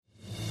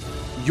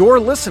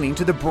You're listening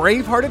to the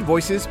Bravehearted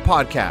Voices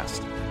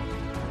podcast.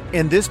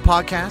 In this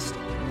podcast,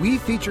 we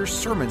feature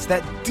sermons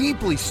that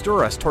deeply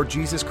stir us toward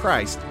Jesus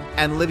Christ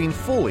and living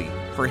fully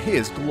for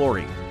His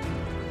glory.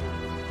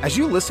 As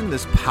you listen to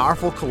this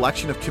powerful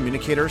collection of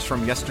communicators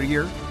from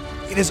yesteryear,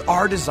 it is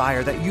our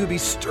desire that you be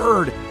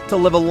stirred to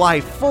live a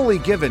life fully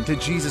given to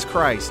Jesus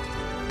Christ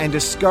and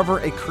discover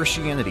a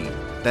Christianity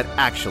that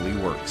actually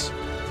works.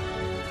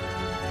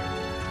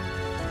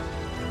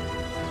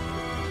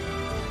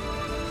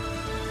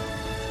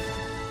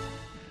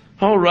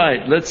 All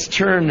right, let's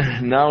turn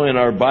now in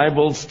our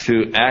Bibles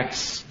to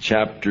Acts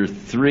chapter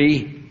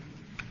 3.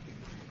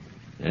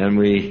 And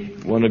we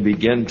want to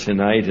begin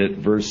tonight at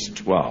verse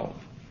 12.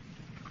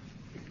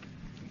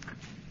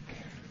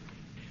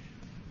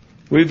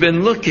 We've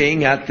been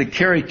looking at the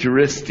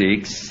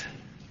characteristics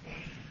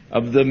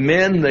of the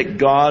men that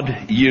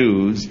God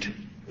used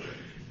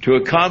to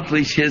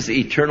accomplish His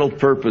eternal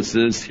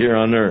purposes here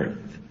on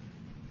earth.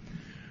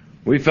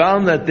 We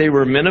found that they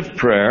were men of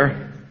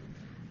prayer,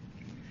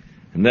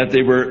 and that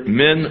they were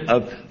men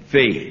of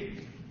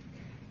faith.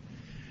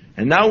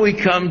 And now we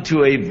come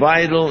to a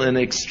vital and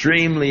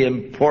extremely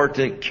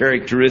important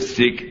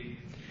characteristic.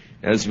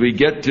 As we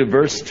get to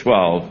verse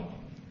 12,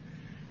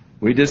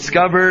 we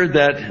discover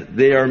that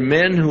they are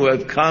men who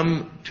have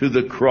come to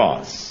the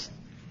cross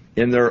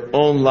in their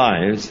own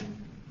lives.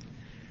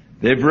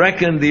 They've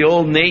reckoned the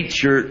old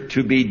nature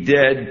to be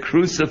dead,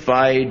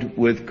 crucified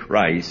with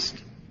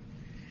Christ,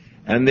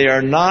 and they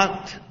are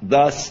not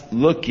thus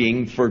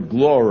looking for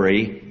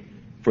glory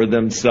for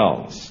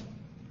themselves.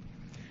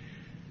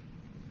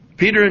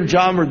 Peter and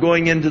John were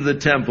going into the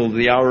temple,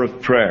 the hour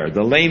of prayer.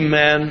 The lame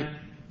man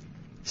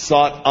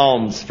sought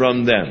alms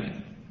from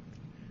them.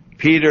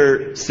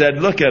 Peter said,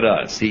 "Look at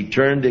us." He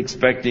turned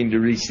expecting to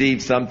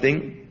receive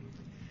something.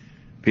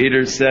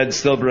 Peter said,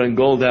 "Silver and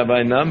gold have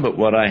I none, but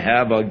what I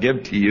have I'll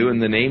give to you. In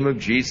the name of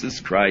Jesus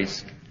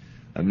Christ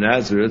of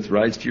Nazareth,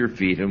 rise to your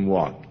feet and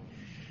walk."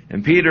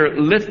 And Peter,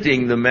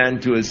 lifting the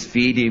man to his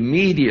feet,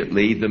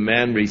 immediately the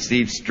man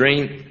received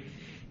strength.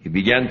 He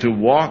began to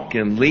walk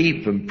and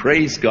leap and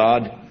praise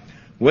God,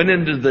 went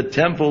into the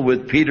temple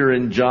with Peter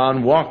and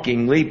John,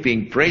 walking,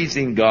 leaping,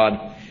 praising God,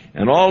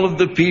 and all of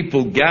the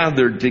people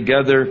gathered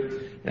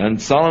together on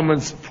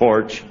Solomon's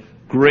porch,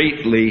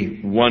 greatly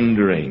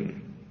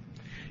wondering.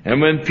 And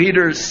when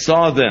Peter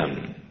saw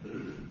them,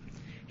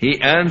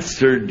 he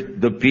answered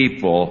the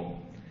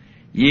people,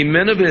 "Ye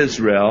men of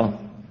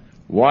Israel,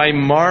 why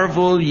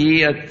marvel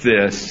ye at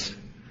this?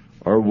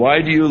 Or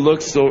why do you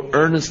look so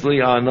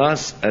earnestly on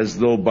us as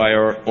though by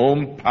our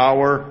own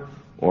power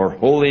or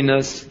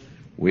holiness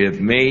we have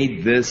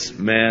made this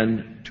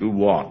man to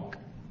walk?"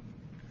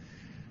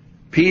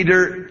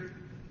 Peter,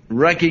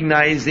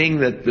 recognizing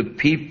that the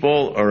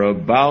people are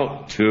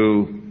about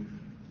to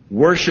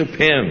worship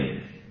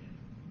him,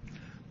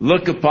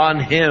 look upon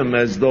him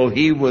as though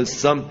he was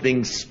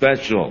something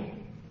special,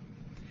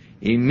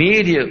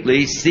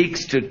 immediately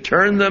seeks to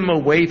turn them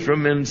away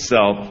from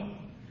himself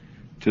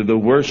to the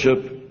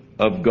worship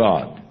of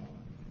God.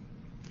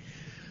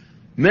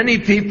 Many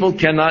people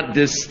cannot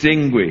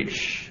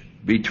distinguish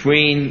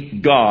between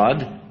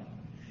God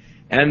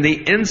and the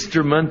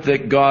instrument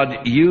that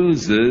God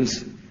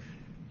uses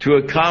to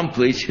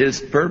accomplish His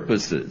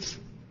purposes.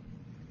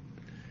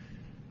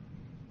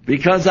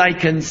 Because I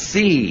can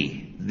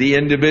see the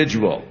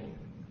individual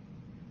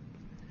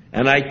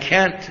and I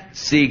can't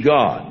see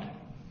God,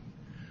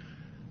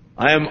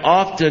 I am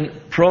often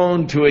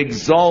prone to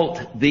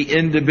exalt the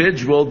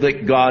individual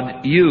that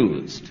God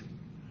used,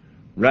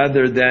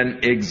 rather than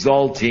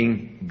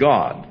exalting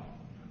God,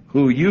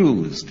 who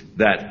used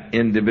that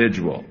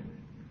individual.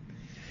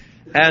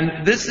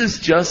 And this is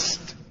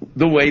just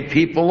the way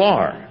people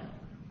are.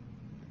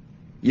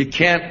 You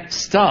can't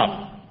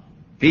stop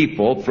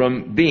people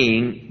from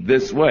being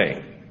this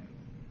way.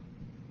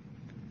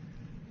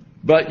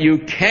 But you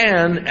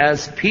can,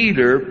 as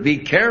Peter, be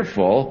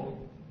careful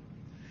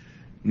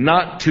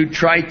not to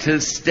try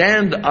to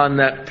stand on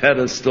that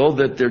pedestal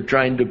that they're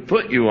trying to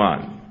put you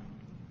on.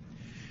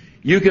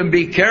 You can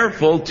be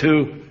careful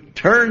to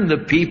turn the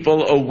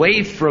people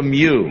away from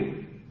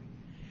you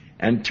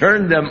and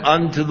turn them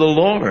unto the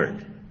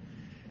Lord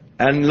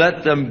and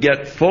let them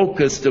get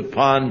focused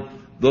upon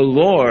the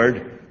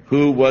Lord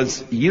who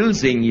was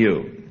using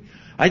you.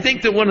 I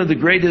think that one of the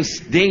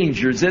greatest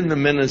dangers in the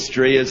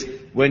ministry is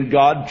when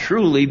God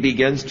truly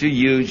begins to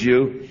use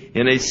you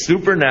in a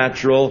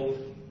supernatural,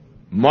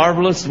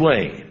 marvelous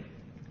way,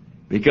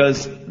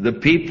 because the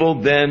people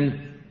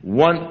then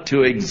want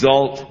to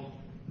exalt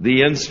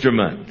the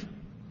instrument,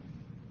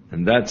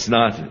 and that's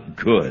not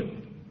good.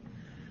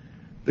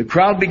 The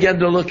crowd began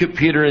to look at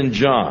Peter and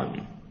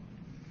John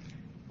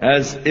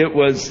as it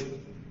was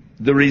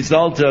the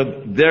result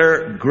of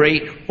their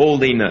great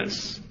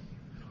holiness,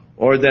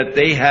 or that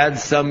they had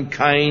some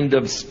kind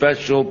of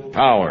special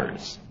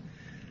powers,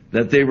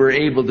 that they were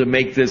able to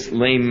make this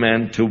lame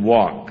man to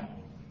walk.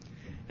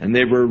 And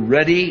they were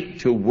ready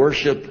to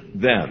worship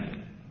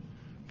them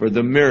for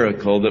the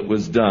miracle that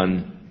was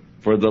done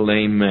for the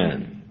lame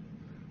man.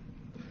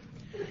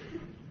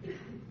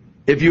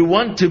 If you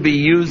want to be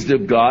used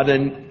of God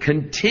and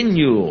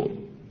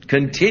continue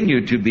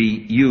to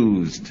be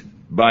used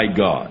by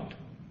God,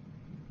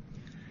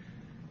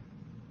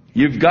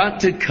 you've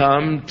got to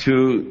come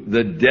to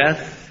the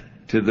death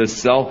to the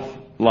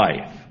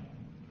self-life.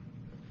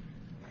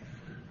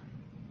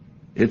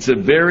 It's a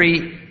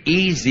very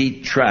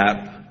easy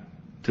trap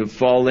to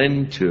fall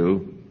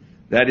into,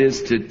 that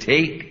is to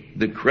take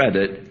the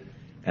credit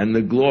and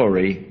the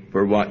glory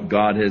for what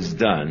God has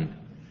done.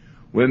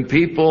 When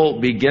people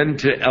begin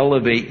to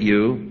elevate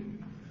you,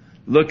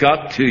 look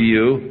up to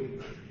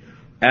you,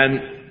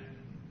 and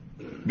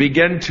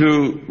begin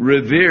to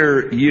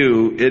revere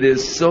you, it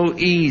is so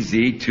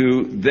easy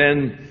to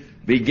then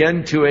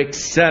begin to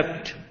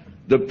accept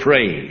the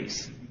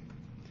praise,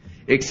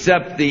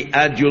 accept the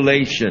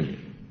adulation.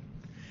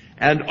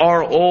 And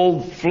our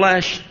old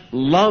flesh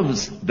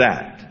loves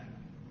that.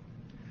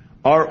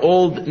 Our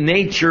old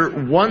nature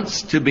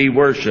wants to be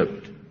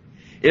worshipped.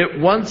 It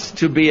wants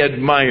to be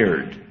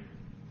admired.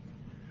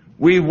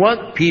 We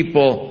want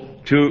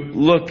people to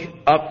look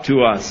up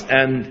to us,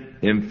 and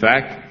in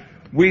fact,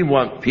 we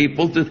want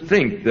people to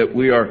think that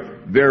we are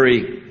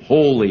very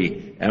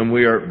holy, and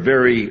we are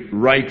very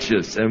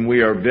righteous, and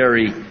we are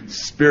very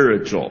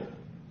spiritual.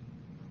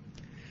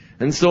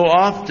 And so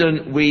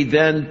often we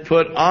then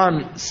put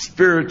on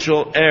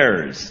spiritual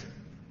airs.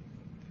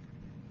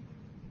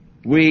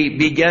 We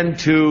begin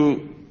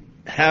to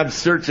have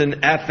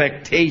certain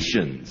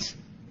affectations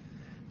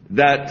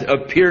that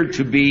appear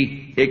to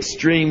be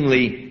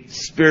extremely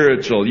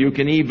spiritual. You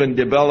can even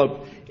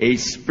develop a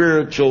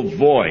spiritual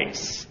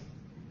voice.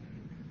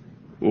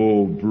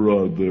 Oh,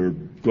 brother,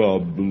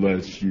 God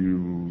bless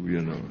you,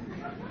 you know.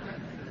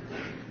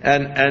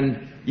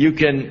 And you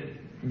can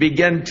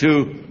begin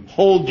to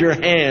hold your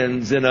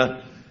hands in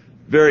a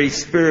very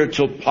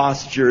spiritual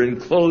posture and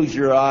close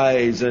your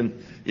eyes,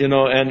 and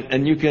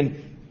you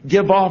can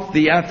give off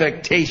the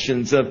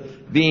affectations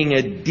of being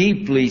a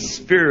deeply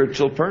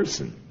spiritual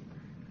person.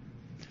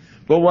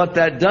 But what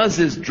that does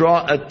is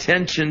draw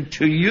attention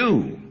to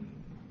you,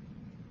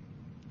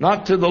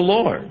 not to the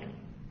Lord.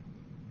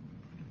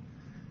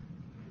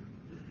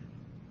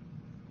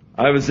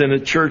 I was in a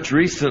church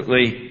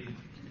recently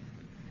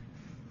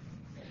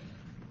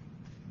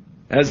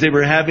as they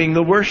were having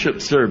the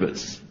worship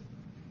service.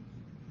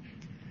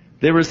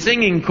 They were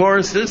singing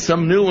choruses,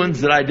 some new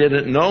ones that I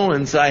didn't know,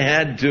 and so I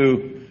had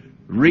to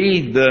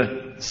read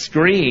the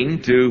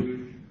screen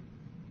to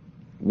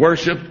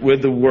worship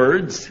with the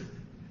words.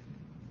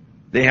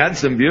 They had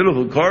some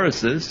beautiful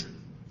choruses.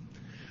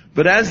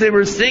 But as they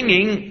were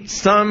singing,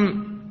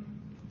 some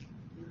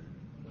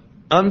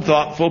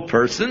unthoughtful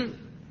person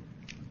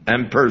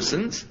and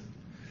persons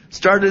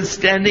started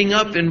standing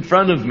up in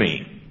front of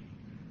me.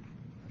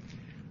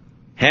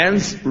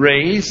 Hands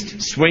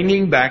raised,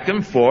 swinging back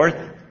and forth,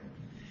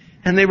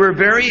 and they were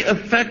very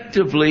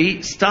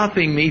effectively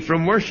stopping me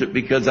from worship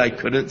because I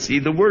couldn't see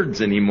the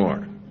words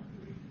anymore.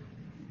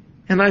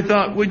 And I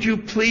thought, would you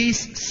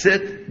please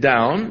sit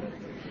down?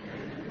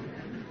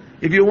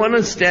 If you want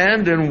to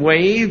stand and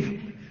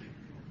wave,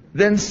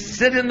 then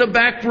sit in the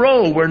back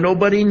row where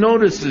nobody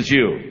notices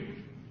you.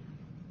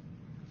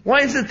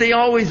 Why is it they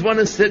always want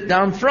to sit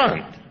down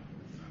front?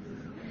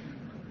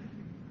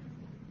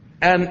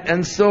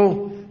 And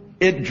so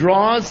it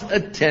draws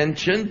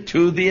attention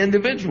to the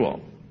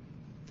individual.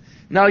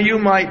 Now, you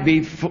might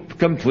be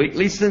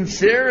completely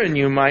sincere, and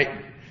you might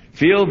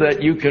feel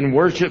that you can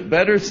worship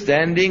better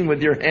standing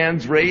with your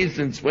hands raised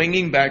and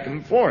swinging back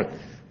and forth.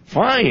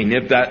 Fine.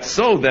 If that's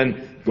so,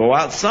 then go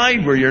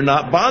outside where you're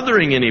not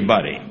bothering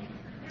anybody.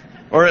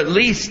 Or at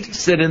least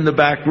sit in the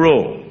back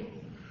row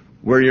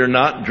where you're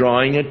not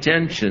drawing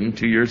attention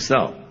to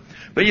yourself.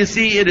 But you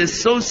see, it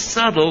is so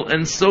subtle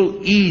and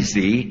so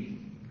easy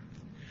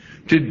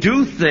to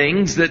do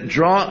things that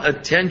draw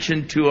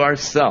attention to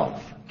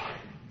ourselves,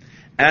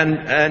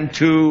 and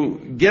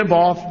to give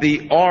off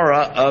the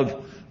aura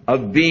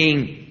of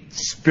being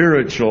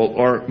spiritual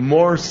or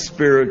more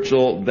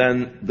spiritual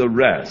than the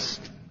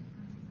rest.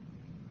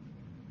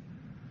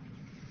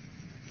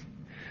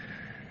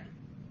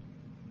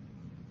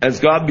 As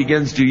God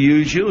begins to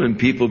use you and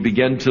people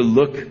begin to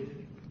look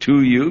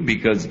to you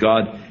because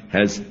God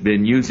has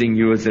been using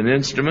you as an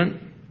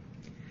instrument,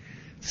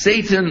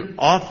 Satan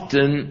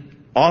often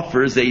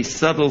offers a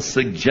subtle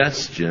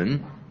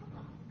suggestion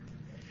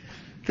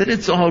that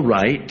it's all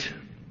right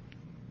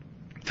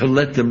to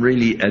let them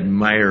really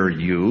admire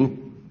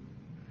you,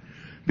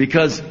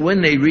 because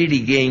when they really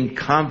gain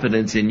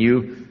confidence in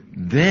you,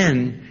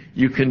 then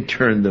you can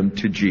turn them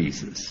to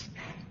Jesus.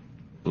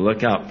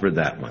 Look out for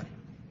that one.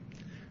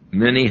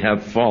 Many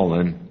have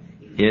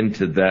fallen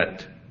into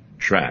that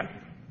trap.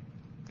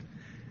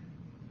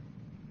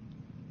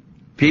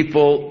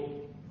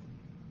 People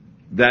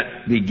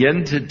that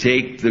begin to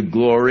take the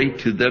glory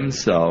to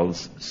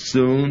themselves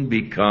soon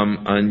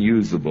become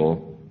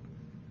unusable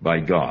by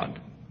God.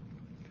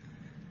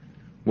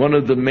 One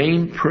of the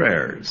main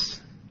prayers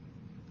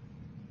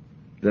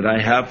that I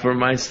have for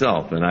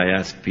myself, and I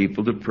ask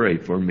people to pray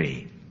for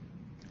me,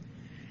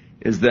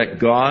 is that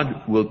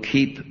God will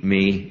keep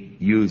me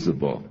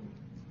usable.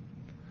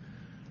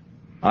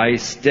 I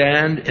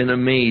stand in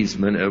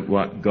amazement at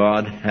what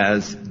God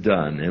has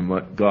done and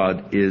what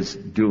God is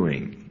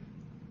doing.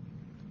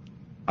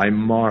 I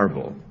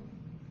marvel.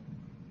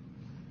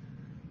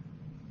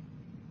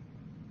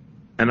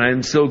 And I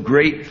am so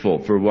grateful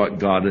for what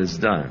God has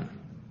done.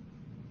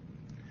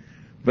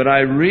 But I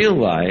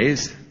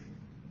realize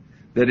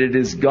that it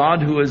is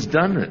God who has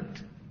done it.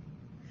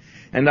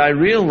 And I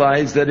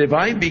realize that if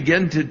I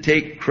begin to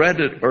take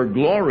credit or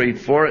glory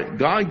for it,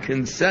 God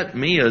can set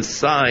me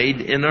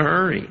aside in a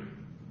hurry.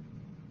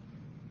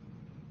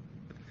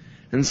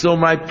 And so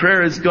my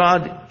prayer is,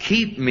 God,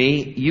 keep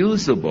me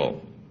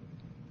usable.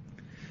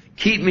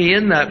 Keep me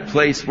in that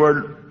place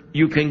where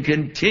you can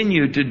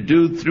continue to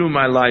do through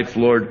my life,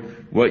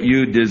 Lord, what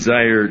you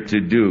desire to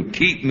do.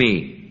 Keep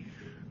me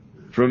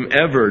from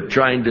ever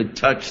trying to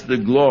touch the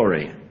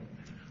glory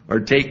or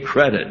take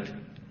credit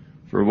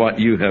for what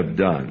you have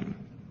done.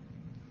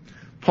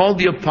 Paul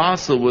the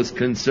Apostle was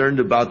concerned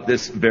about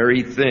this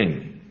very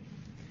thing.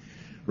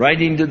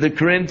 Writing to the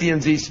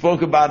Corinthians, he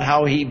spoke about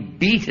how he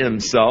beat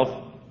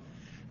himself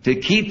to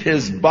keep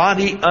his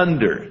body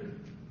under,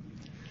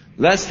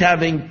 lest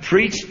having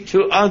preached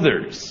to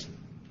others,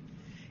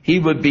 he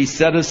would be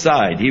set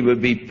aside, he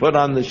would be put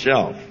on the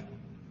shelf.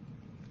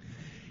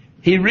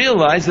 He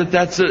realized that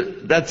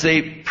that's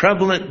a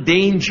prevalent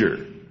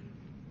danger.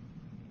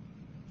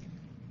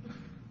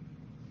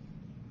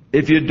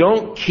 If you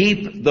don't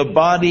keep the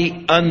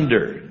body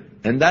under,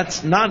 and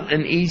that's not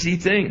an easy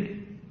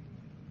thing,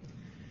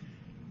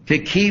 to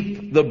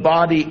keep the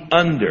body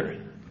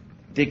under,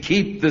 to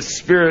keep the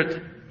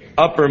spirit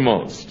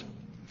uppermost.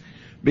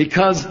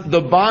 Because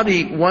the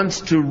body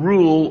wants to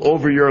rule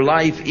over your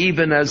life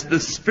even as the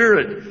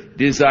spirit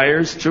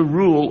desires to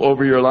rule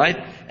over your life,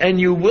 and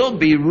you will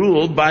be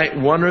ruled by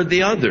one or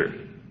the other.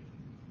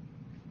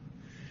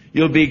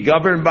 You'll be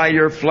governed by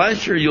your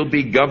flesh or you'll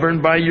be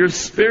governed by your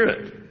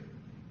spirit.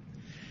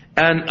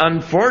 And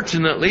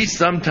unfortunately,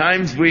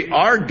 sometimes we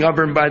are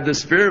governed by the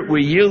Spirit,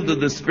 we yield to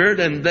the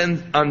Spirit, and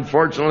then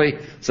unfortunately,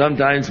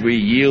 sometimes we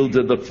yield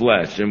to the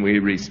flesh and we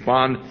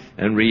respond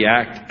and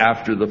react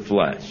after the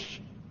flesh.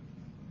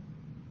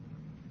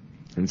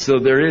 And so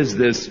there is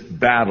this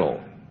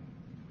battle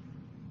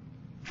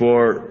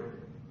for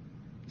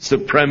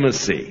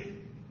supremacy.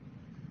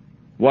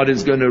 What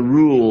is going to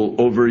rule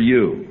over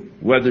you?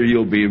 Whether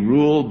you'll be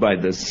ruled by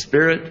the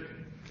Spirit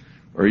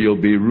or you'll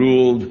be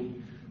ruled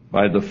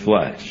by the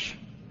flesh.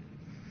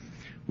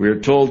 We are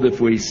told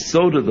if we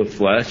sow to the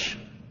flesh,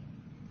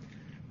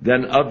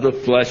 then of the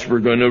flesh we're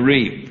going to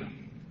reap.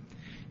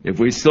 If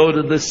we sow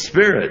to the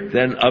Spirit,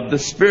 then of the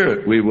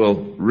Spirit we will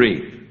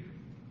reap.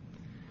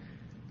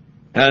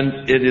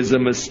 And it is a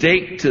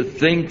mistake to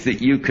think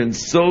that you can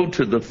sow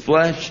to the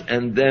flesh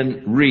and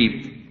then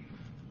reap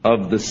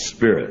of the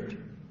Spirit.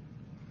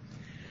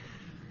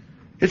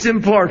 It's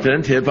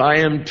important, if I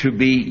am to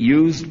be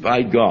used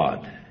by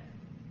God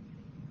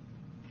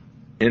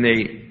in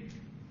a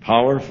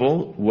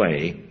powerful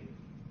way,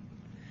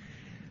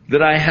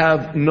 that I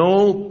have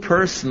no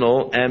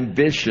personal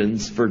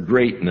ambitions for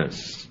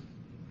greatness.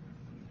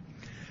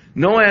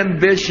 No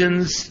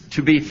ambitions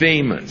to be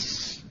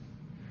famous.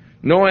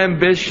 No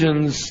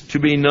ambitions to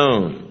be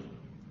known.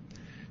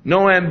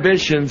 No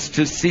ambitions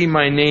to see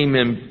my name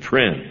in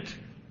print.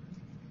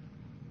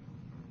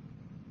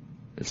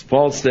 As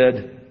Paul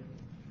said,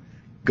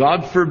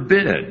 God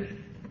forbid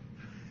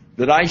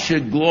that I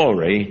should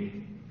glory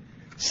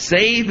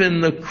save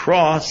in the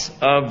cross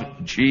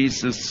of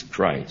Jesus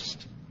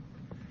Christ.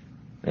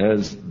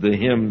 As the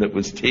hymn that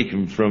was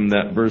taken from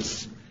that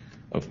verse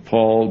of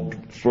Paul,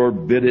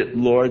 forbid it,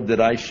 Lord,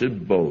 that I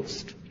should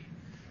boast,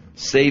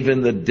 save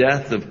in the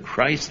death of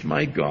Christ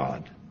my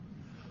God.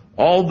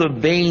 All the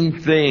vain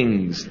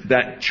things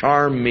that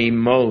charm me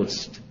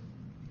most,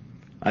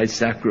 I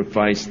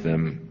sacrifice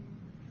them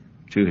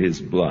to his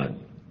blood.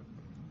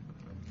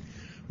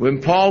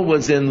 When Paul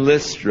was in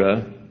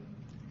Lystra,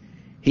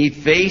 he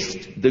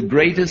faced the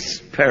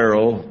greatest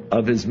peril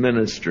of his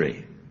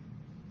ministry.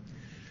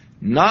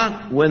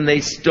 Not when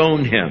they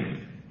stoned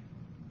him,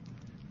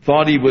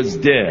 thought he was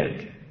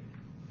dead,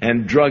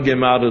 and drug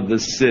him out of the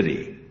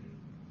city.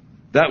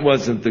 That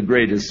wasn't the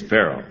greatest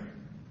peril.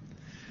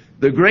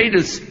 The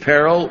greatest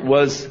peril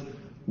was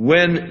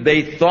when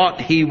they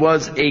thought he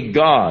was a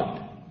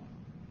god,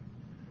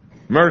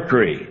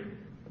 Mercury.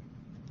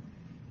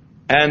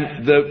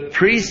 And the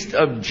priest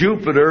of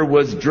Jupiter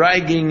was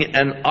dragging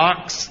an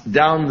ox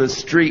down the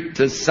street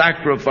to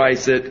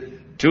sacrifice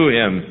it to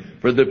him,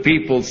 for the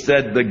people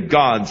said the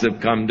gods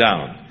have come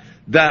down.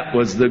 That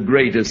was the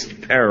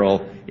greatest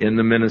peril in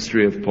the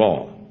ministry of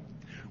Paul.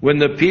 When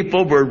the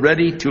people were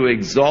ready to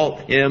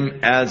exalt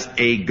him as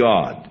a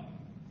god.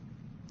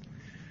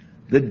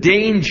 The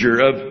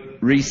danger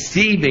of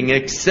receiving,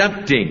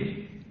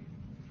 accepting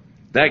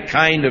that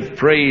kind of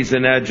praise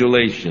and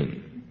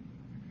adulation.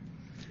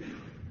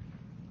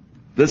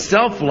 The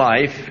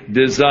self-life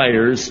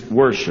desires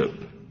worship.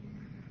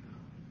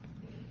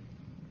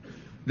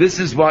 This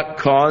is what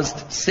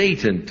caused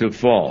Satan to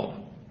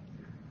fall.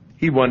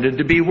 He wanted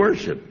to be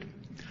worshipped.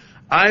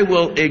 I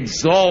will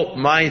exalt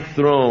my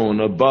throne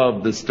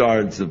above the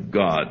stars of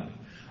God.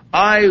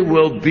 I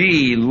will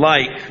be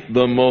like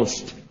the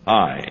Most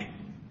High.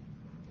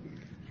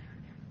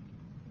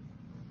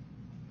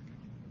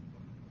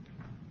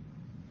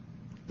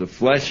 The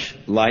flesh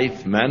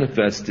life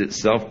manifests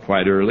itself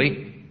quite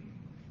early.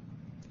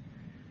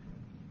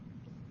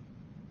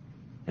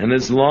 And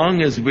as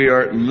long as we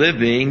are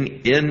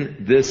living in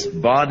this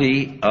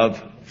body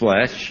of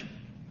flesh,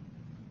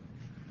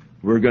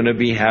 we're going to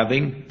be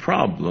having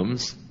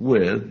problems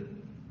with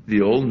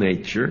the old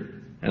nature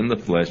and the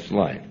flesh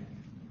life.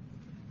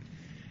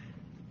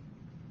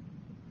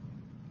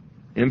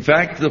 In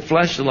fact, the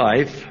flesh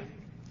life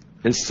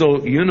is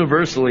so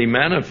universally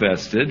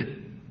manifested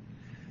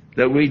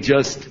that we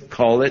just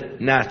call it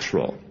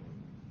natural.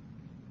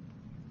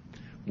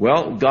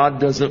 Well, God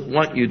doesn't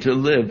want you to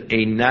live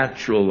a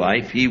natural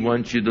life. He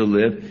wants you to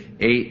live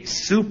a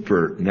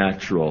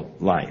supernatural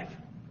life.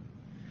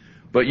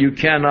 But you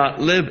cannot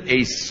live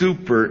a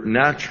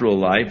supernatural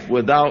life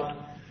without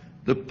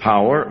the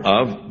power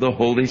of the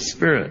Holy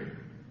Spirit.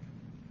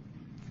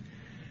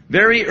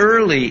 Very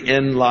early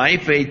in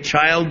life, a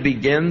child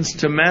begins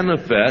to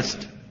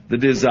manifest the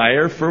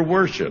desire for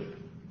worship,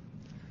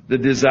 the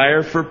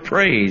desire for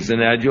praise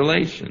and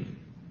adulation.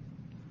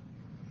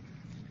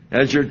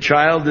 As your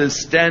child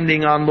is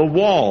standing on the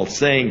wall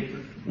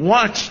saying,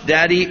 "Watch,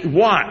 Daddy,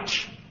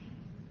 watch."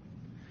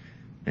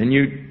 And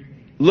you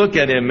look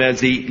at him as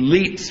he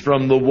leaps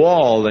from the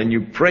wall and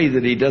you pray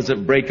that he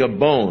doesn't break a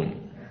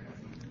bone.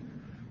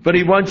 But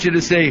he wants you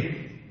to say,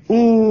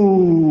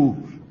 "Ooh,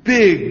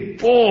 big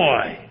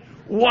boy,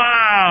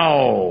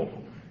 wow."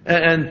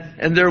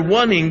 And they're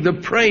wanting the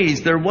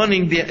praise, they're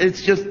wanting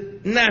it's just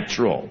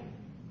natural.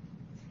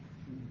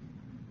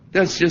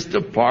 That's just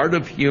a part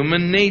of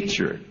human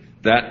nature.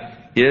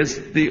 That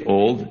is the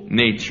old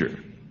nature.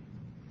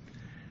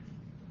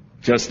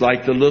 Just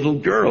like the little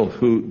girl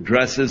who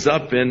dresses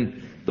up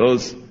in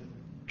those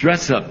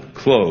dress-up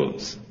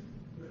clothes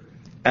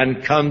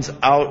and comes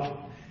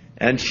out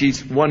and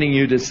she's wanting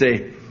you to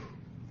say,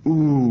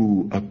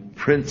 "Ooh, a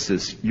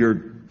princess, you're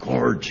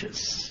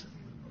gorgeous."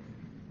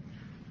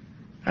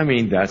 I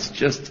mean, that's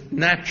just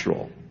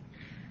natural.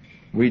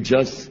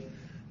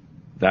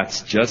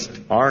 That's just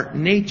our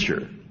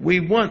nature.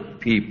 We want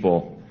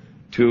people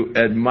to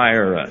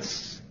admire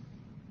us,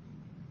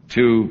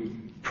 to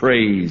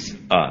praise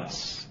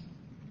us.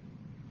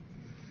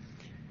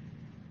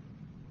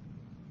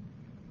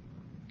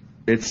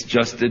 It's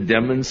just a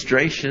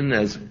demonstration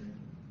as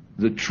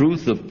the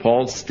truth of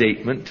Paul's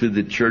statement to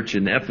the church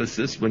in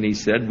Ephesus when he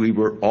said we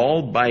were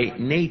all by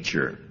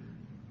nature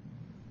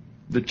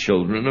the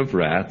children of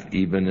wrath,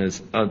 even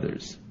as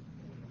others.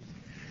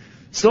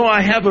 So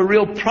I have a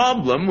real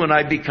problem when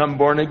I become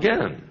born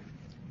again,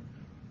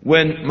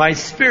 when my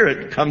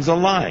spirit comes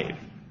alive.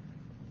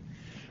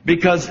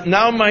 Because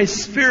now my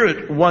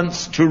spirit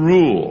wants to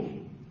rule.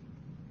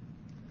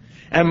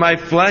 And my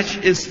flesh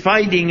is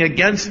fighting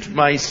against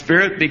my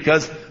spirit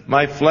because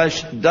my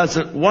flesh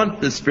doesn't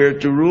want the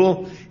spirit to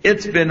rule.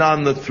 It's been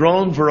on the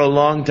throne for a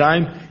long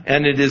time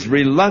and it is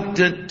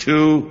reluctant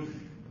to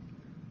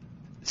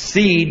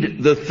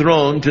cede the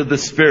throne to the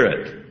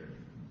spirit.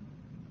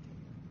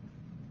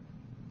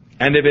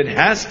 And if it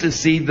has to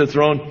cede the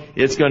throne,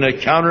 it's going to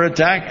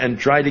counterattack and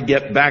try to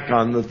get back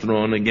on the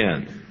throne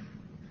again.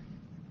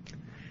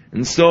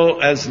 And so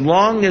as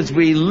long as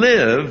we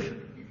live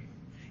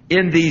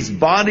in these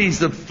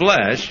bodies of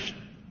flesh,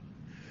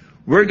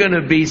 we're going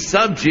to be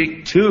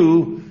subject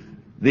to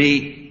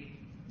the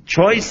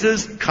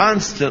choices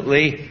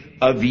constantly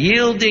of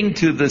yielding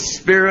to the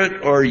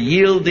Spirit or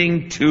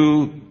yielding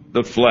to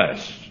the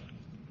flesh.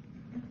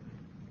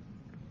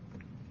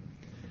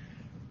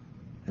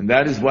 And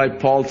that is why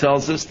Paul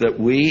tells us that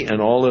we and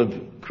all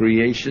of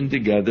creation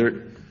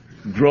together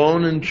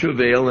groan and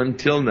travail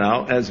until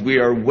now as we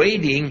are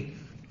waiting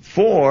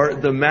for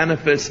the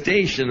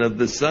manifestation of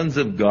the sons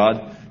of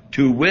God,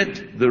 to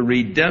wit, the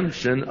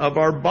redemption of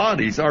our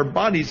bodies. Our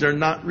bodies are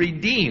not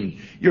redeemed.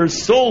 Your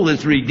soul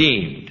is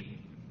redeemed.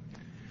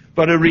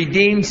 But a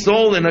redeemed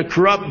soul in a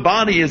corrupt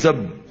body is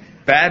a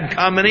bad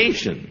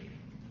combination.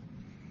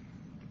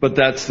 But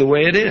that's the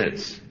way it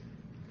is.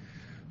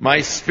 My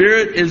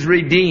spirit is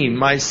redeemed.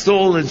 My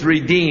soul is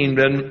redeemed.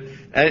 And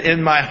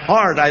in my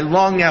heart, I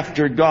long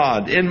after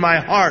God. In my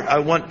heart, I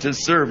want to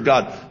serve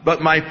God.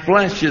 But my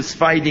flesh is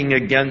fighting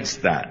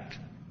against that.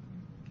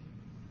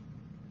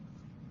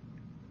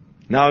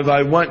 Now, if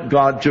I want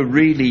God to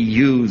really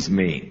use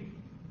me,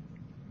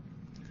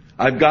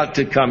 I've got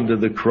to come to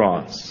the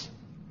cross.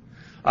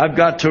 I've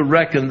got to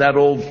reckon that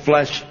old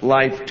flesh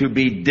life to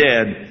be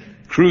dead,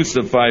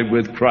 crucified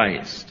with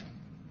Christ.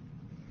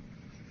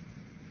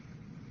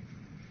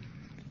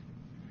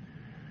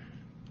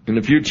 In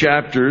a few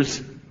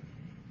chapters,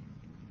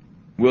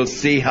 we'll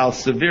see how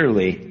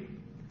severely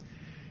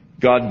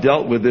God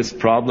dealt with this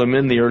problem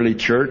in the early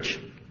church.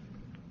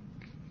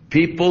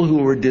 People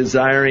who were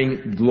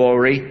desiring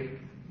glory,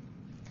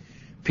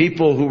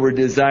 people who were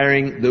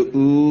desiring the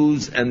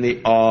oohs and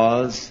the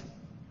ahs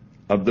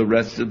of the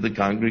rest of the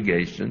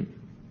congregation,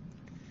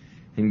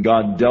 And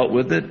God dealt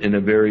with it in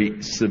a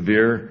very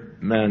severe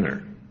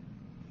manner.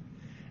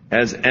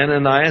 As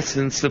Ananias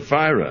and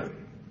Sapphira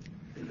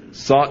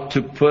sought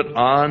to put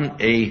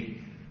on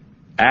an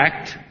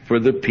act for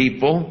the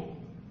people,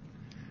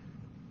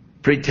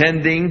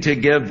 pretending to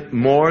give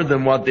more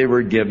than what they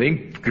were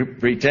giving,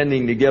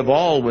 pretending to give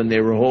all when they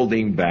were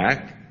holding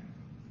back.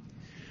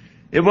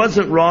 It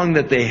wasn't wrong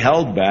that they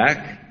held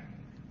back,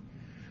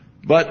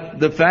 but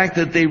the fact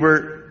that they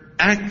were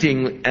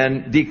acting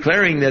and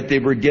declaring that they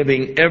were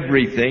giving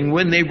everything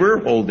when they were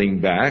holding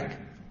back.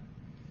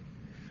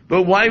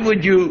 But why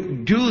would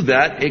you do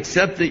that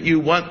except that you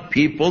want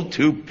people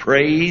to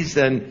praise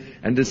and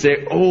to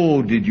say,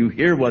 oh, did you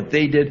hear what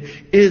they did?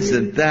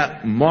 Isn't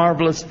that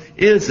marvelous?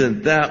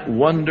 Isn't that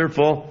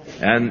wonderful?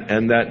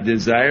 And that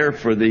desire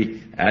for the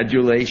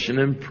adulation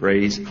and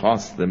praise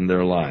cost them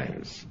their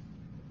lives.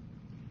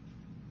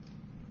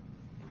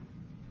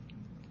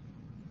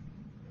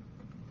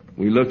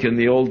 We look in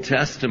the Old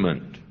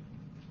Testament,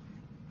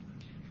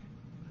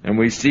 and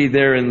we see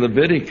there in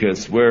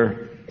Leviticus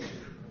where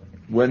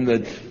when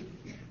the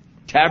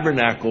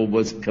tabernacle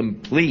was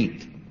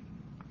complete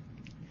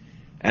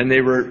and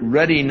they were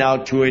ready now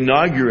to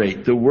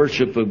inaugurate the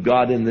worship of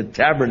God in the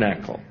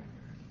tabernacle,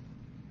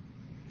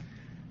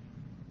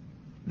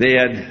 they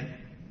had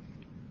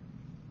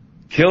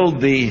killed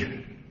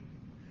the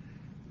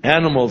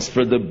animals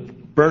for the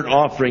burnt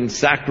offering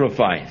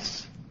sacrifice.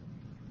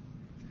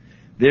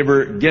 They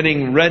were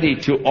getting ready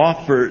to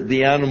offer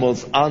the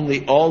animals on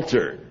the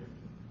altar.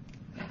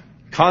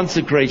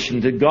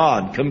 Consecration to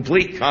God,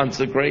 complete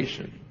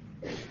consecration.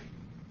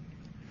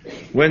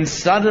 When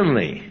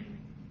suddenly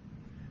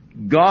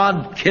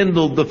God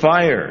kindled the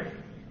fire,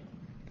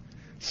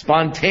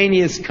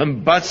 spontaneous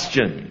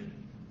combustion,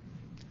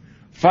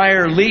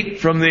 fire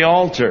leaped from the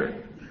altar,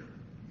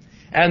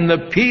 and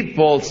the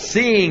people,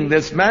 seeing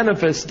this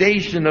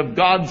manifestation of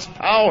God's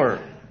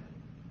power,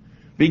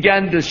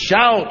 began to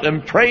shout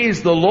and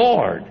praise the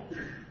Lord.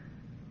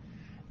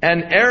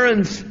 And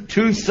Aaron's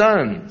two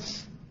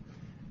sons,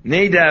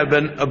 Nadab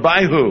and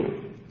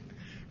Abihu,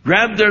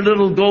 grabbed their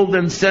little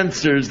golden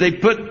censers. They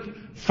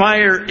put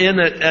fire in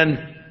it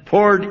and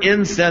poured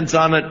incense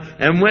on it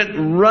and went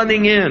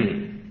running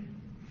in,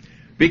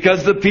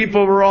 because the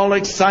people were all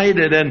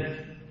excited,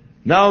 and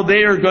now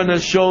they are going to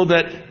show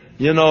that,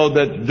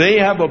 that they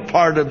have a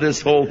part of this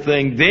whole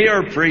thing. They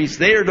are priests.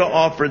 They are to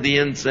offer the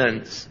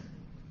incense.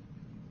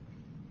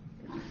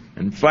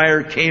 And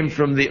fire came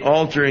from the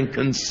altar and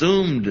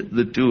consumed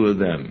the two of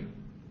them.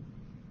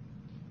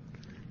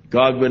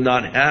 God would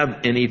not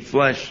have any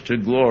flesh to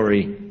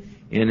glory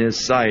in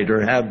His sight,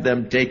 or have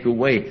them take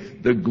away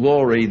the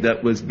glory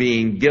that was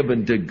being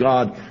given to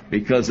God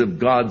because of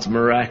God's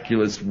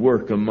miraculous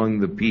work among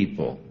the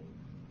people.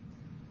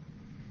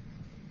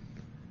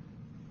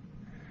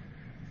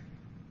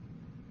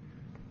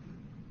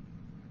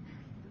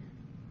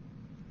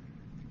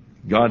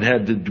 God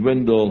had to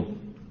dwindle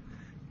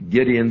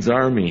Gideon's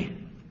army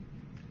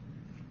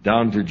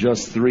down to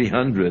just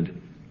 300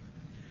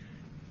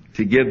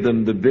 to give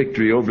them the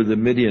victory over the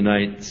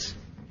Midianites,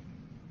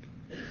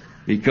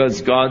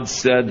 because God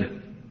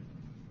said,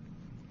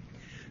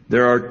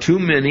 there are too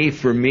many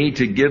for me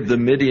to give the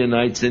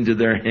Midianites into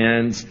their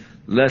hands,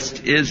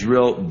 lest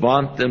Israel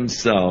vaunt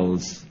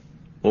themselves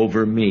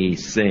over me,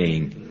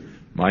 saying,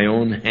 my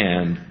own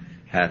hand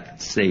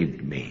hath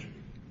saved me.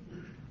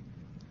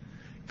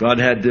 God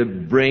had to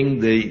bring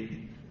the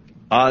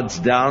odds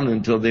down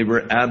until they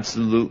were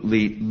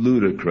absolutely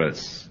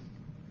ludicrous,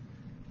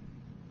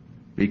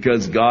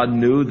 because God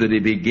knew that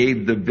if He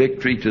gave the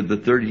victory to the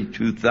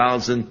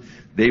 32,000,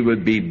 they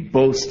would be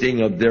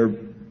boasting of their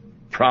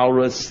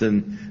prowess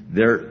and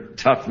their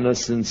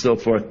toughness and so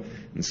forth.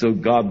 And so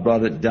God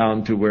brought it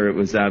down to where it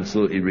was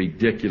absolutely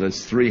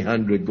ridiculous.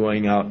 300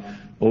 going out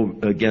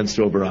against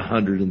over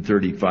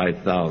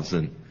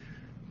 135,000.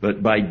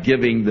 But by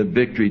giving the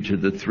victory to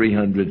the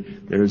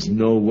 300, there's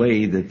no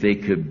way that they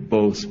could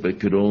boast,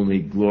 but could only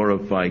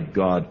glorify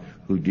God,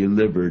 who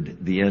delivered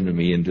the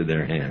enemy into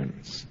their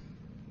hands.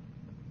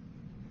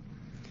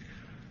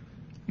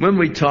 When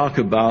we talk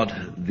about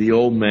the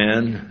old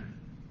man,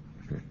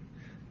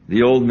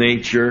 the old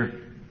nature,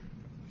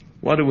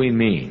 what do we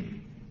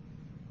mean?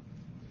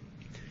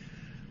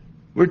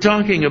 We're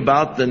talking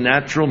about the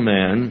natural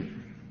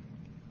man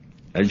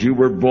as you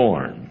were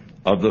born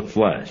of the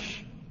flesh.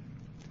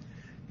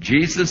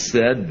 Jesus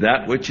said,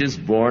 that which is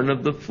born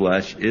of the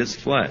flesh is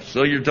flesh.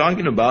 So you're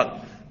talking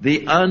about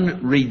the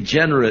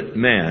unregenerate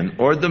man,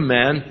 or the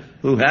man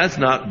who has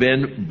not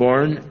been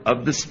born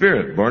of the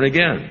Spirit, born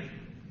again.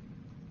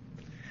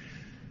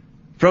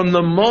 From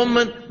the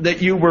moment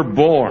that you were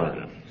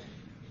born,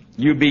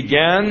 you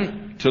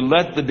began to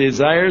let the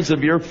desires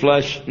of your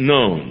flesh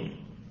known.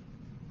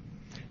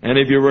 And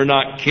if you were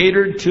not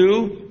catered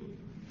to,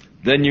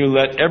 then you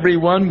let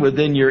everyone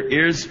within your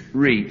ear's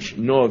reach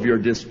know of your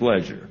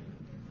displeasure.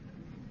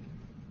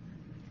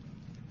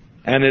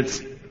 And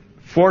it's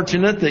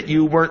fortunate that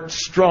you weren't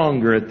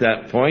stronger at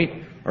that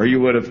point, or you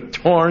would have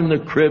torn the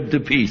crib to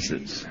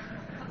pieces.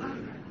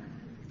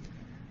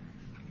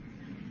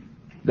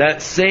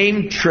 that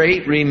same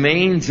trait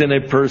remains in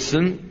a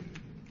person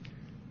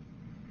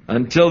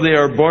until they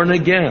are born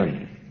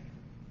again.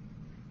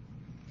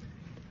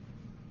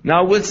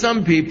 Now, with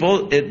some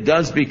people, it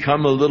does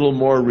become a little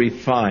more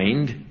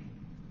refined.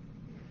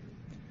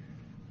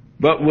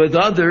 But with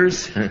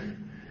others,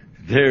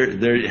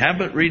 they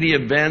haven't really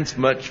advanced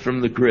much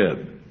from the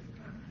crib.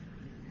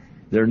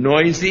 They're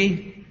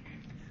noisy,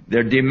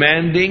 they're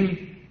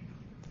demanding,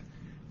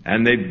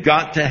 and they've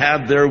got to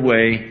have their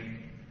way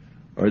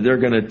or they're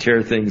going to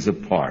tear things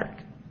apart.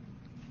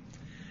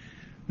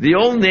 The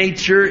old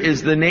nature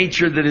is the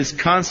nature that is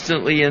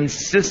constantly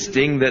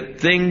insisting that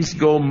things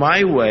go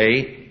my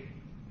way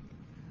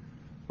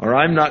or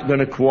I'm not going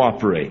to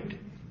cooperate.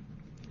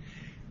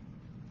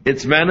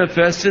 It's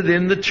manifested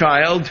in the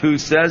child who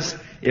says,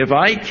 if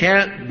I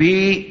can't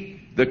be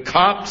the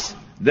cops,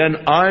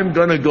 then I'm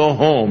going to go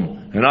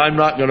home and I'm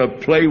not going to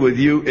play with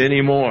you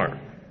anymore.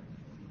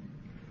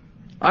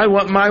 I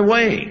want my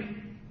way.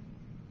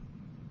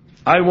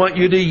 I want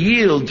you to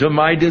yield to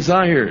my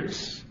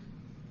desires.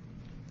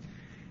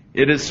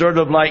 It is sort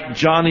of like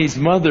Johnny's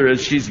mother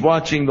as she's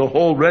watching the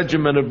whole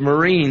regiment of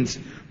Marines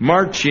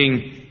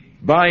marching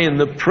by in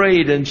the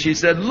parade, and she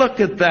said, look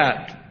at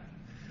that.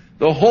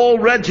 The whole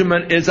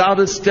regiment is out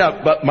of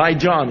step but my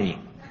Johnny.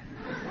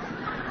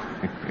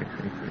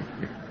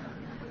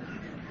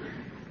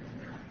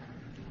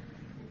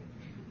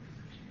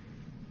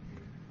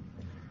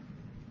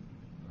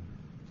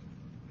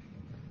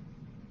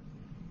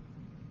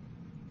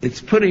 It's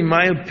putting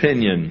my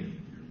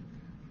opinion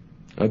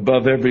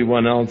above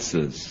everyone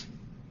else's.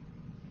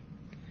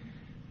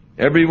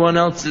 Everyone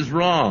else is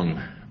wrong.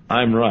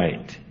 I'm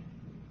right.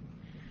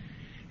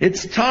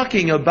 It's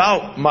talking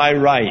about my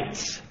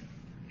rights.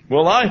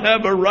 Well, I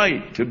have a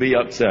right to be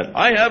upset.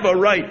 I have a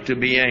right to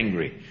be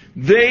angry.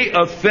 They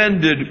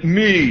offended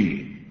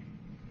me.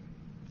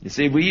 You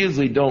see, we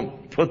usually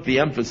don't put the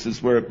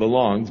emphasis where it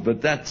belongs,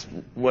 but that's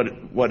what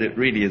it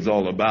really is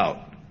all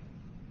about.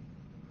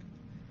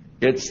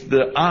 It's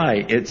the I,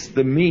 it's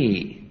the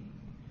me.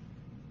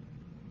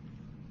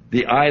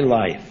 The I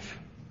life.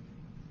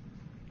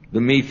 The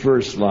me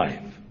first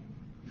life.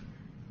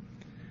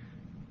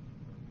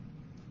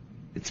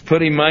 It's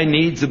putting my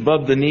needs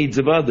above the needs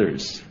of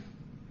others.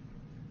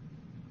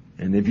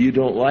 And if you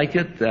don't like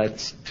it,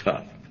 that's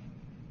tough.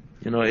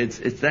 You know, it's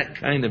that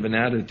kind of an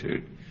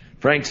attitude.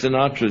 Frank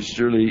Sinatra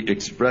surely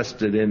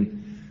expressed it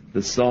in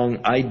the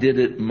song, I Did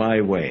It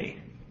My Way.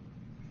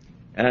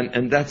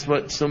 And that's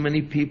what so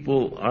many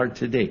people are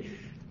today.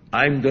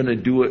 I'm going to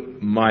do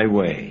it my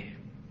way.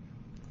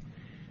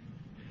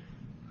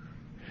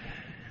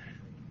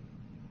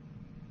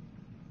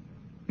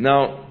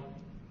 Now,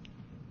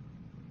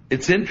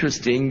 it's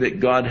interesting that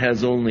God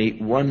has only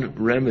one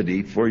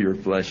remedy for your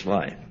flesh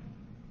life.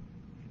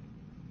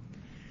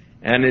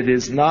 And it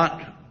is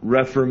not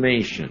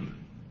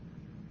reformation.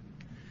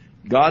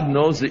 God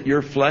knows that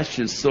your flesh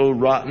is so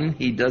rotten,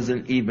 He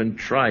doesn't even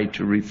try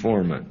to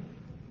reform it.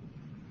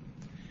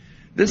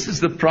 This is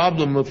the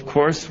problem, of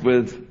course,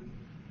 with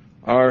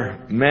our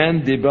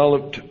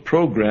man-developed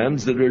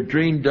programs that are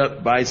dreamed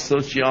up by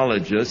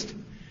sociologists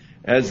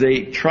as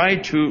they try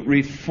to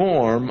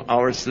reform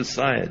our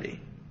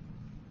society.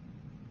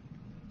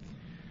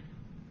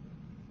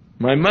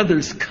 My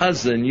mother's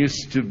cousin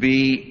used to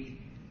be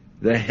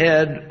the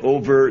head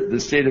over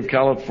the state of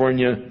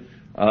California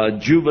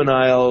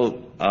juvenile,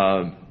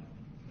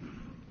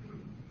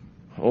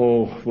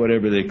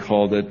 whatever they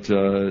called it,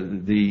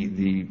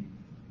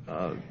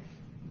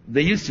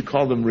 they used to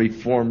call them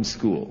reform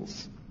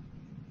schools.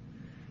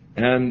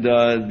 And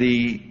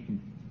the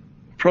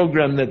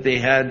program that they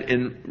had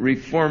in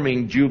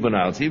reforming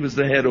juveniles, he was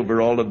the head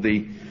over all of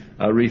the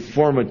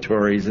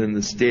reformatories in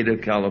the state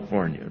of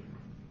California.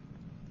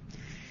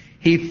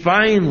 He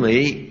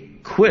finally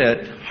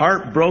quit,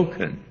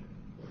 heartbroken,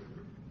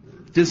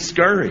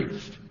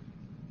 discouraged,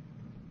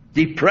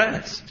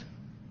 depressed,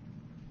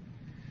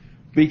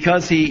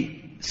 because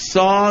he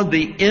saw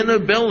the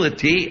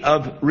inability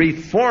of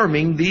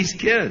reforming these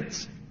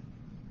kids.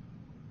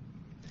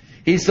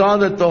 He saw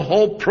that the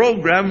whole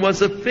program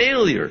was a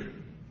failure.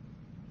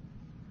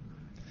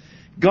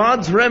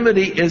 God's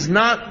remedy is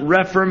not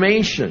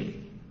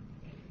reformation.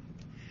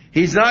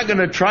 He's not going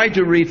to try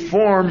to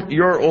reform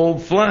your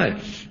old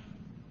flesh.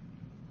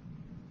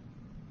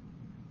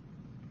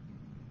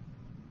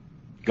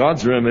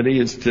 God's remedy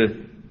is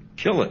to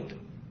kill it,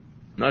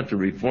 not to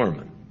reform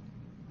it.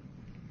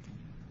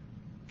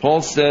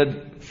 Paul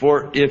said,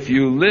 for if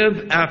you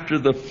live after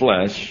the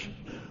flesh,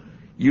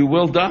 you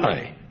will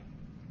die.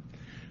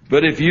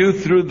 But if you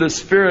through the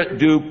Spirit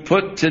do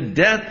put to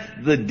death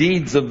the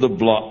deeds of the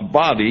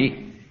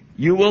body,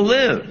 you will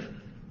live.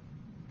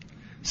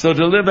 So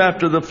to live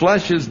after the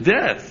flesh is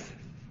death.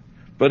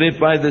 But if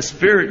by the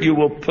Spirit you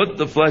will put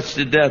the flesh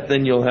to death,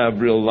 then you'll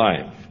have real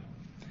life.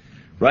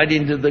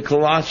 Writing to the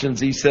Colossians,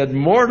 he said,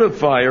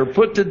 mortify or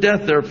put to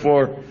death,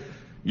 therefore,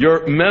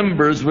 your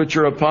members which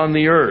are upon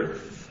the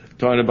earth.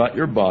 Talking about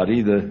your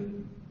body, the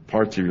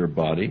parts of your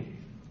body.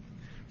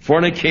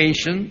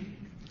 Fornication,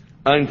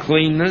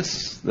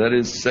 uncleanness, that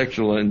is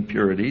sexual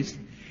impurities,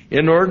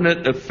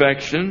 inordinate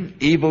affection,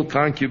 evil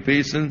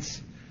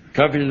concupiscence,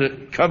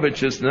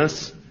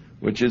 covetousness,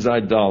 which is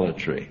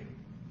idolatry.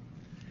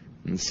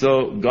 And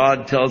so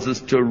God tells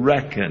us to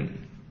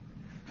reckon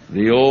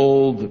the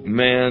old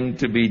man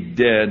to be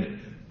dead,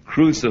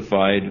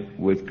 crucified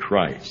with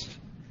Christ.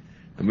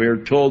 And we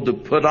are told to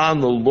put on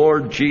the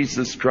Lord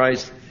Jesus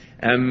Christ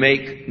and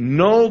make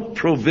no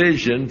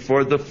provision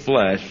for the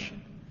flesh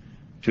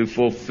to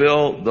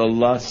fulfill the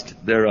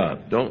lust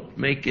thereof. Don't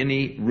make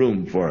any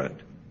room for it.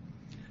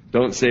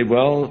 Don't say,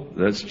 well,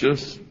 that's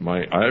just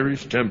my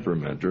Irish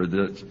temperament, or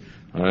that's,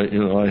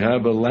 I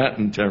have a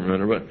Latin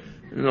temperament, or what.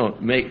 No,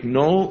 make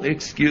no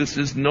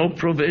excuses, no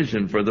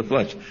provision for the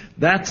flesh.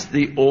 That's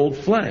the old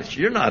flesh.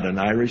 You're not an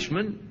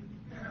Irishman.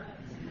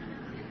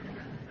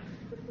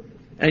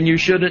 And you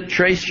shouldn't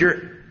trace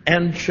your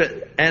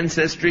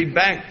ancestry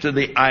back to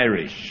the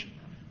Irish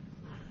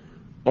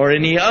or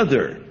any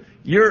other.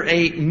 You're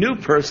a new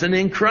person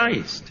in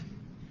Christ.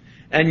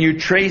 And you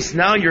trace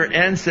now your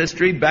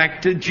ancestry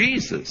back to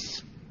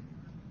Jesus.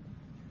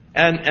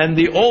 And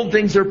the old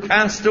things are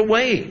passed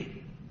away.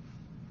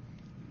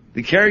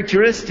 The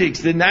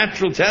characteristics, the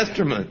natural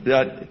testament,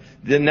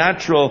 the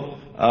natural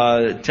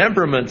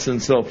temperaments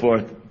and so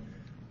forth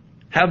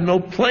have no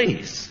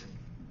place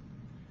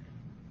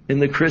in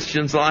the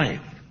Christian's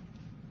life.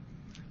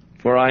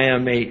 For I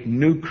am a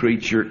new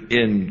creature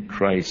in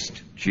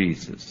Christ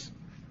Jesus.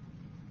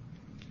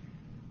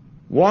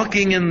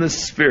 Walking in the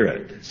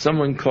Spirit.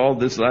 Someone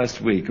called this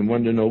last week and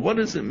wanted to know, what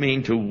does it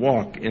mean to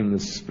walk in the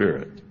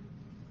Spirit?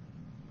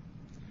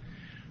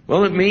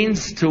 Well, it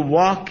means to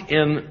walk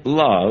in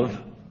love,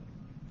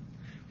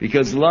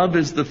 because love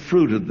is the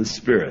fruit of the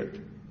Spirit.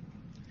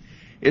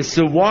 It's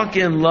to walk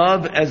in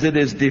love as it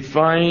is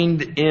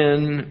defined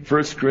in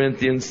 1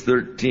 Corinthians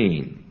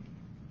 13.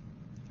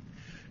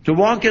 To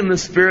walk in the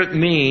Spirit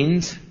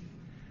means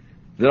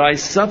that I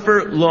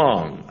suffer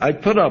long. I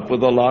put up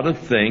with a lot of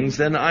things,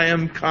 and I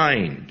am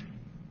kind.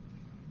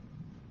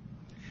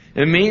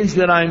 It means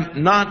that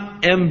I'm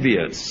not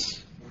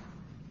envious.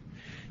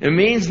 It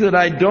means that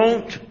I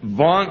don't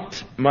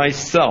vaunt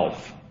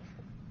myself.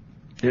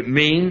 It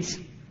means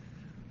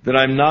that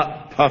I'm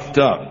not puffed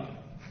up.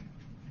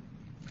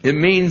 It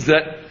means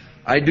that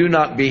I do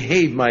not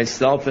behave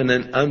myself in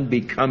an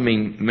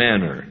unbecoming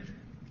manner.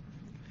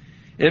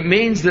 It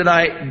means that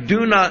I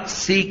do not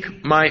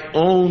seek my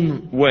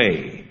own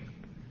way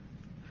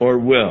or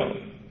will.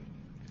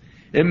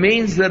 It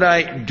means that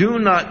I do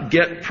not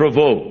get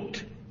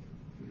provoked.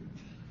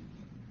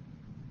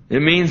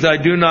 It means I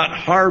do not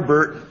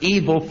harbor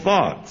evil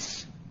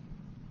thoughts.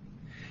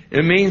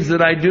 It means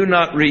that I do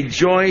not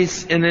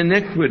rejoice in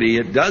iniquity.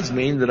 It does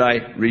mean that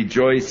I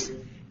rejoice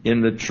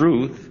in the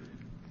truth,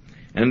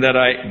 and that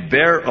I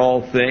bear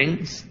all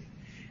things,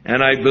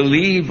 and I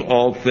believe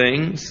all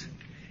things,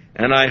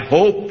 and I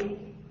hope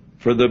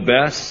for the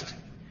best,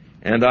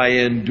 and I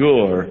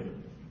endure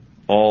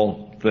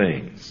all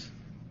things.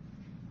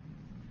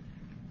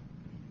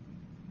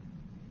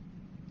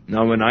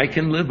 Now, when I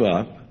can live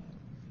up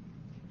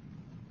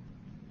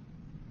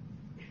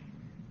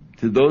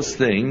to those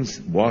things,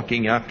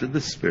 walking after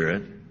the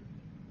Spirit,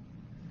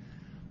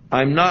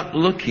 I'm not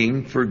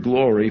looking for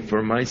glory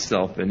for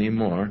myself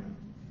anymore.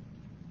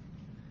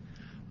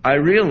 I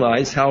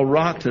realize how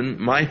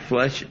rotten my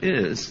flesh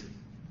is.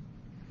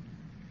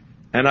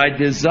 And I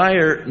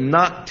desire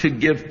not to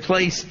give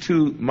place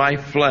to my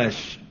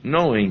flesh,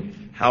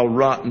 knowing how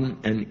rotten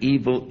and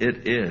evil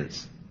it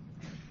is.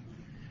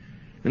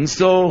 And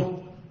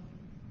so,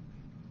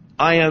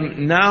 I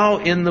am now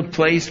in the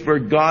place where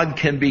God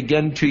can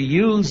begin to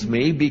use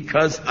me,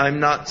 because I'm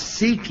not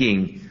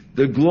seeking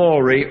the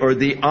glory or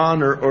the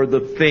honor or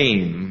the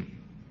fame,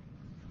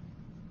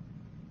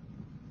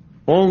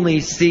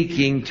 only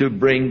seeking to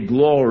bring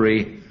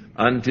glory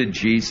unto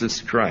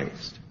Jesus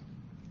Christ.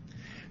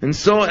 And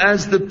so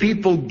as the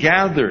people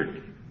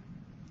gathered,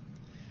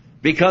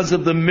 because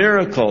of the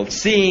miracle,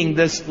 seeing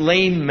this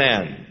lame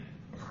man,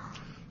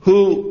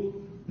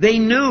 who they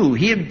knew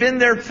he had been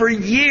there for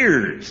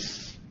years,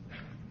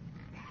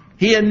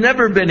 he had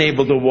never been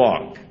able to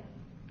walk.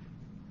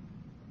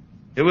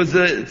 It was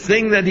a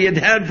thing that he had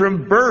had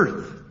from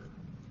birth.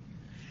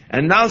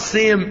 And now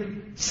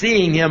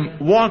seeing him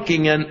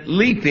walking and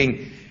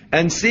leaping,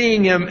 and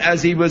seeing him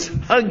as he was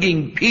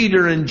hugging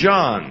Peter and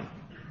John,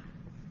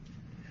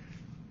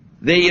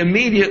 they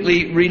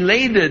immediately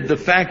related the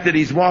fact that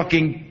he's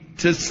walking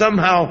to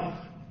somehow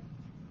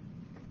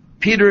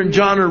Peter and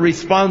John are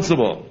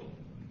responsible.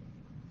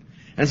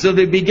 And so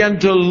they began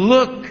to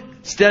look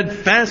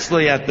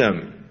steadfastly at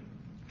them.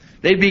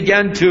 They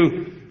began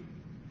to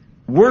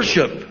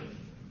worship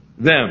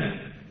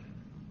them,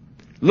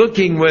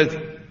 looking with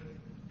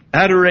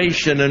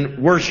adoration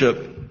and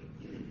worship.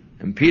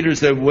 And Peter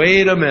said,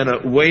 wait a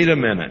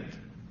minute.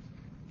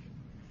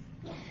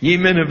 Ye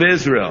men of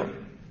Israel,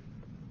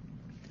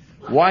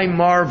 why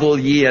marvel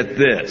ye at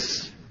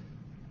this?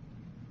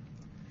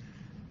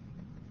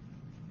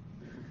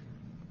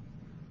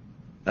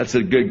 That's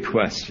a good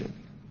question.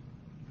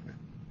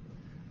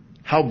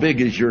 How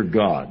big is your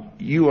God?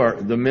 You are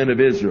the men of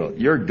Israel.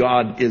 Your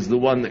God is the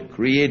one that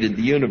created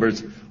the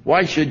universe.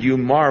 Why should you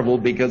marvel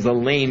because a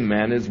lame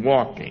man is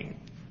walking?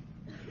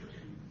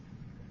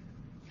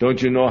 Don't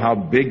you know how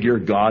big your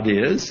God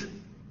is?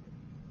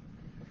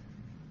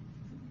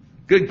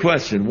 Good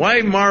question.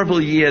 Why marvel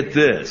ye at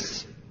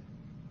this?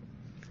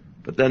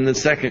 But then the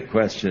second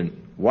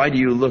question, why do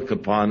you look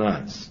upon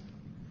us?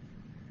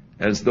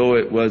 As though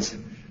it was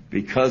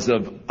because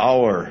of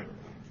our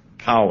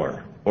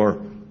power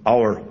or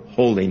our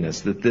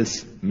holiness that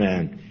this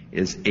man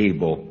is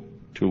able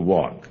to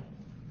walk.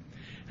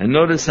 And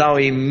notice how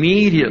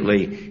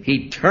immediately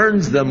he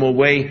turns them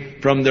away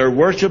from their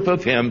worship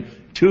of him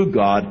to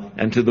God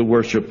and to the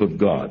worship of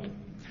God.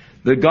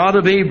 The God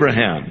of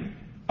Abraham,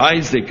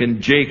 Isaac,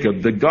 and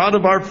Jacob, the God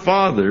of our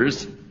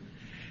fathers,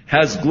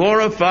 has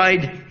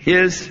glorified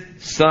his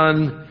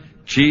Son,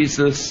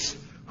 Jesus,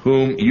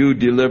 whom you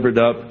delivered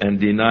up and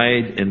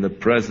denied in the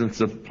presence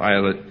of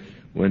Pilate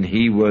when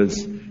he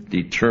was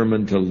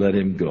determined to let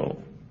him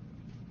go.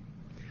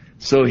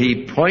 So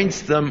he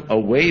points them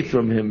away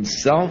from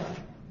himself,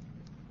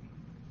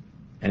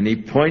 and he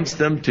points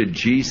them to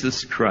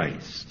Jesus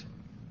Christ.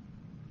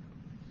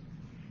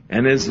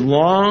 And as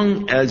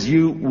long as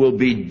you will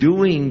be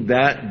doing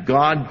that,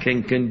 God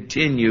can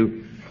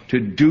continue to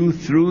do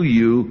through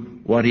you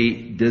what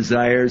he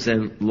desires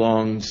and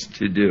longs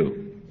to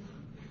do.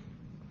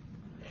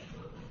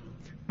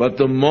 But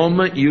the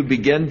moment you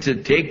begin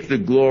to take the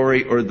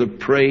glory or the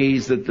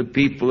praise that the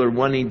people are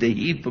wanting to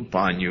heap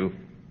upon you,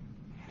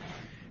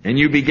 and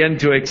you begin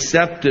to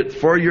accept it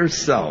for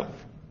yourself,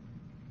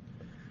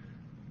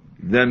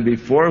 then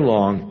before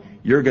long,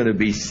 you're going to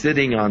be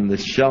sitting on the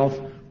shelf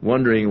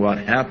wondering what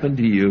happened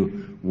to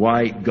you,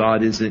 why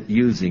God isn't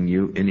using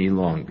you any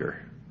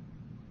longer.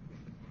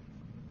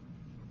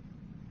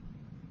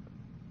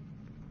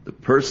 The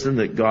person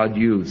that God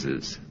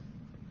uses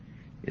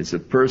is a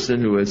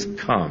person who has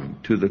come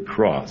to the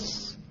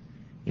cross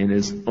in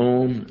his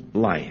own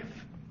life,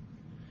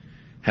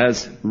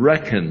 has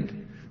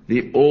reckoned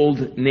the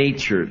old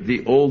nature,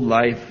 the old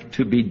life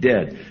to be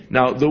dead.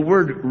 Now, the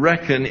word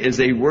reckon is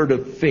a word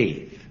of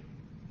faith.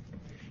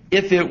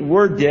 If it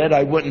were dead,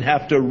 I wouldn't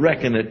have to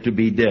reckon it to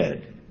be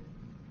dead.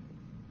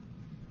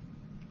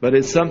 But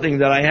it's something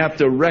that I have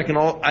to reckon.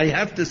 I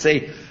have to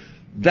say,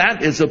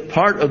 that is a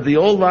part of the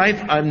old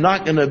life. I'm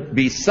not going to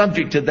be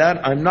subject to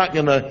that. I'm not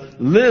going to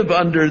live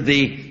under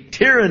the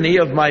tyranny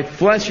of my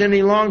flesh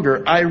any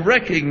longer. I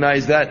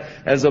recognize that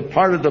as a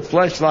part of the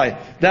flesh life.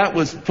 That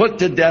was put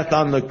to death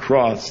on the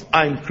cross.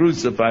 I'm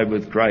crucified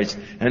with Christ.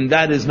 And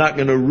that is not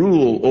going to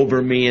rule over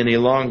me any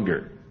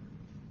longer.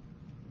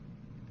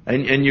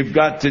 And you've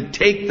got to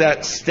take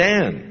that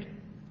stand.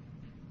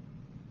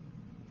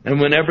 And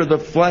whenever the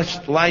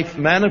flesh life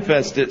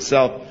manifests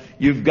itself,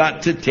 you've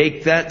got to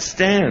take that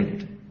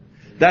stand.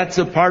 That's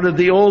a part of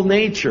the old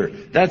nature.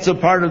 That's a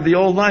part of the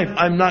old life.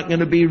 I'm not going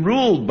to be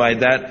ruled by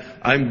that.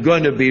 I'm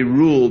going to be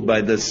ruled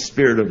by the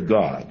Spirit of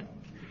God.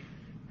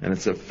 And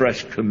it's a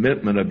fresh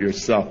commitment of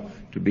yourself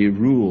to be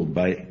ruled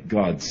by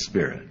God's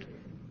Spirit.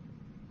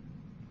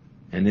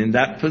 And in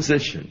that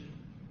position,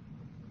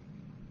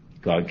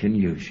 God can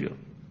use you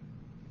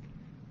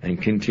and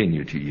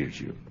continue to use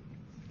you.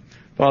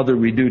 Father,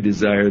 we do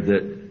desire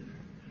that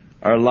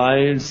our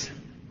lives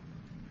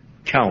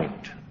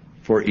count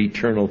for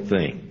eternal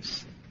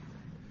things.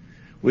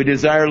 We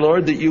desire,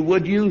 Lord, that you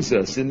would use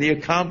us in the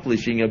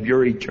accomplishing of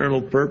your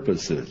eternal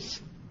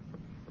purposes.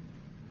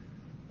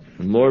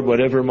 And Lord,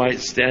 whatever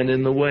might stand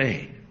in the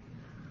way,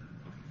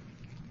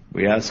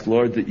 we ask,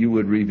 Lord, that you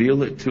would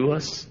reveal it to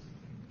us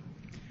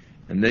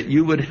and that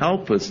you would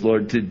help us,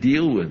 Lord, to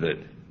deal with it,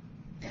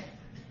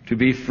 to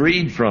be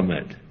freed from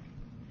it,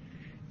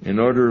 in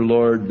order,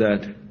 Lord,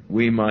 that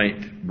we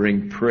might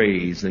bring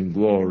praise and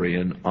glory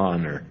and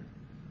honor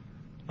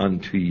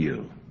unto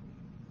you.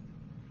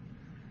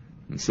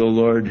 And so,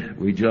 Lord,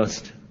 we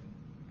just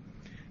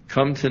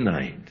come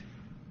tonight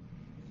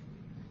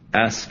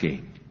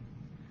asking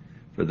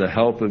for the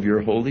help of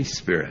your Holy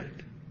Spirit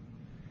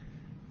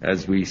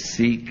as we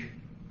seek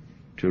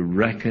to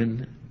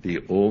reckon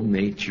the old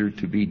nature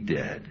to be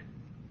dead,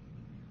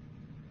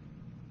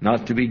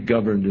 not to be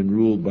governed and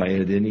ruled by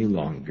it any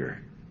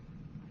longer,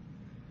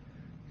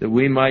 that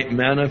we might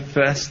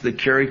manifest the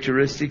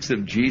characteristics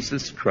of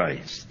Jesus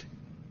Christ,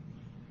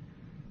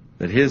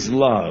 that his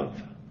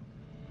love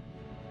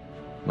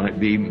might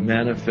be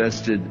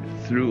manifested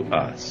through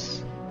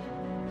us,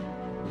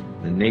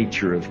 the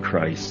nature of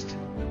Christ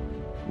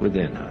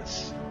within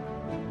us.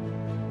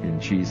 In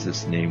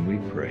Jesus' name we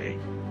pray.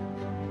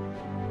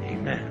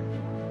 Amen.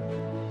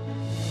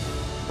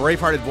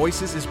 Bravehearted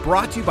Voices is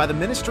brought to you by the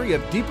Ministry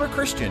of Deeper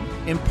Christian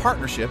in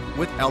partnership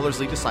with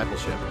Ellerslie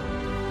Discipleship.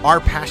 Our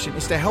passion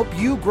is to help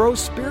you grow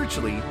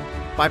spiritually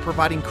by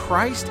providing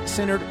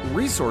Christ-centered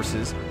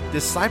resources,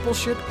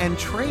 discipleship, and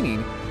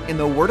training in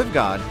the Word of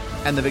God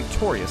and the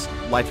victorious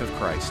life of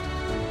Christ.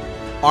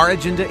 Our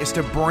agenda is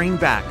to bring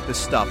back the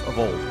stuff of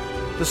old,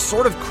 the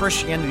sort of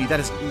Christianity that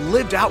is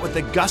lived out with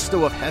the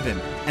gusto of heaven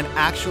and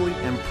actually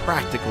and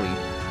practically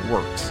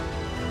works.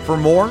 For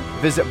more,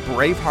 visit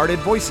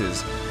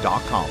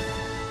braveheartedvoices.com.